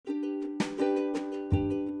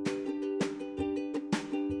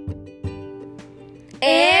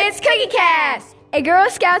CookieCast, a Girl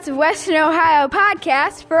Scouts of Western Ohio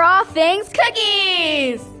podcast for all things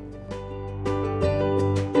cookies.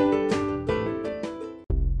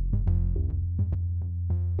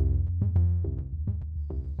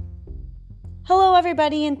 Hello,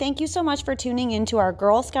 everybody, and thank you so much for tuning in to our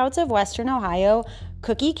Girl Scouts of Western Ohio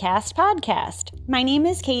CookieCast podcast. My name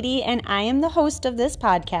is Katie, and I am the host of this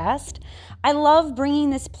podcast. I love bringing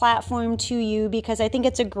this platform to you because I think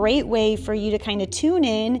it's a great way for you to kind of tune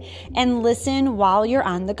in and listen while you're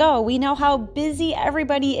on the go. We know how busy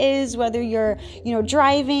everybody is, whether you're,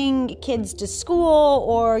 driving kids to school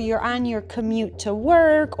or you're on your commute to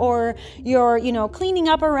work or you're, cleaning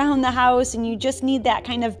up around the house and you just need that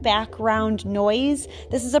kind of background noise.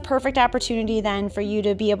 This is a perfect opportunity then for you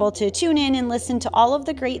to be able to tune in and listen to all of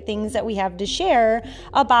the great things that we have to share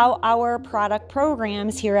about our product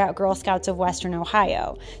programs here at Girl Scouts of Western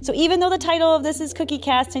Ohio. So even though the title of this is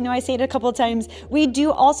CookieCast, I know I say it a couple of times, we do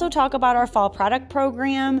also talk about our fall product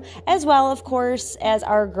program as well, of course, as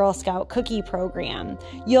our Girl Scout cookie program.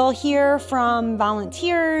 You'll hear from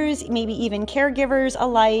volunteers, maybe even caregivers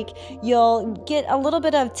alike. You'll get a little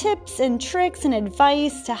bit of tips and tricks and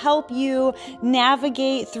advice to help you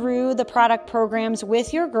navigate through the product programs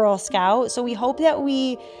with your Girl Scout. So we hope that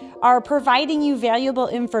we are providing you valuable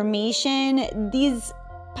information. These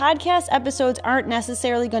podcast episodes aren't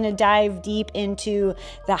necessarily going to dive deep into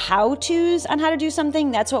the how-tos on how to do something.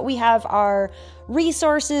 That's what we have our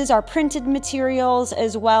resources, our printed materials,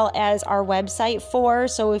 as well as our website for.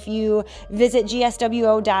 So if you visit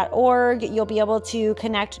gswo.org, you'll be able to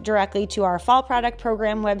connect directly to our fall product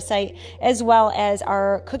program website as well as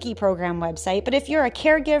our cookie program website. But if you're a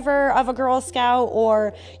caregiver of a Girl Scout,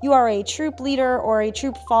 or you are a troop leader or a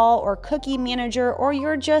troop fall or cookie manager, or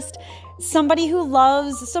you're just somebody who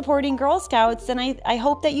loves supporting Girl Scouts, then I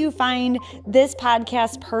hope that you find this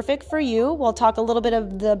podcast perfect for you. We'll talk a little bit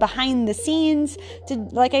of the behind the scenes to,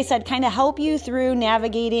 like I said, kind of help you through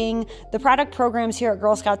navigating the product programs here at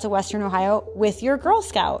Girl Scouts of Western Ohio with your Girl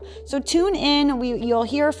Scout. So tune in. You'll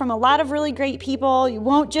hear from a lot of really great people. You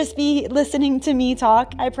won't just be listening to me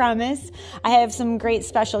talk, I promise. I have some great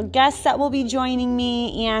special guests that will be joining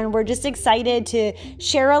me, and we're just excited to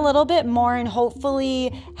share a little bit more and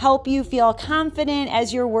hopefully help you feel confident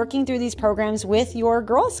as you're working through these programs with your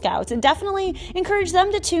Girl Scouts, and definitely encourage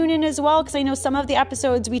them to tune in as well, because I know some of the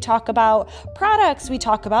episodes we talk about products, we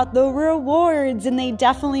talk about the rewards, and they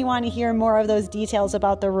definitely want to hear more of those details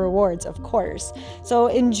about the rewards, of course. So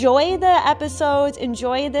enjoy the episodes,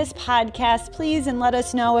 enjoy this podcast, please, and let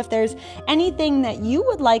us know if there's anything that you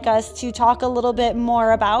would like us to talk a little bit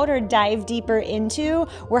more about or dive deeper into.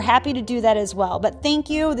 We're happy to do that as well. But thank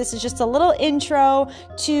you. This is just a little intro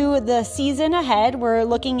to the season ahead. We're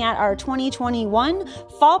looking at our 2021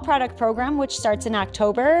 fall product program, which starts in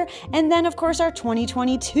October. And then, of course, our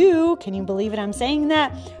 2022, can you believe it, I'm saying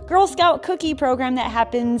that, Girl Scout cookie program that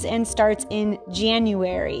happens and starts in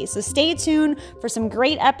January. So stay tuned for some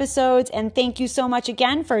great episodes. And thank you so much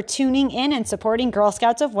again for tuning in and supporting Girl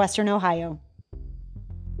Scouts of Western Ohio.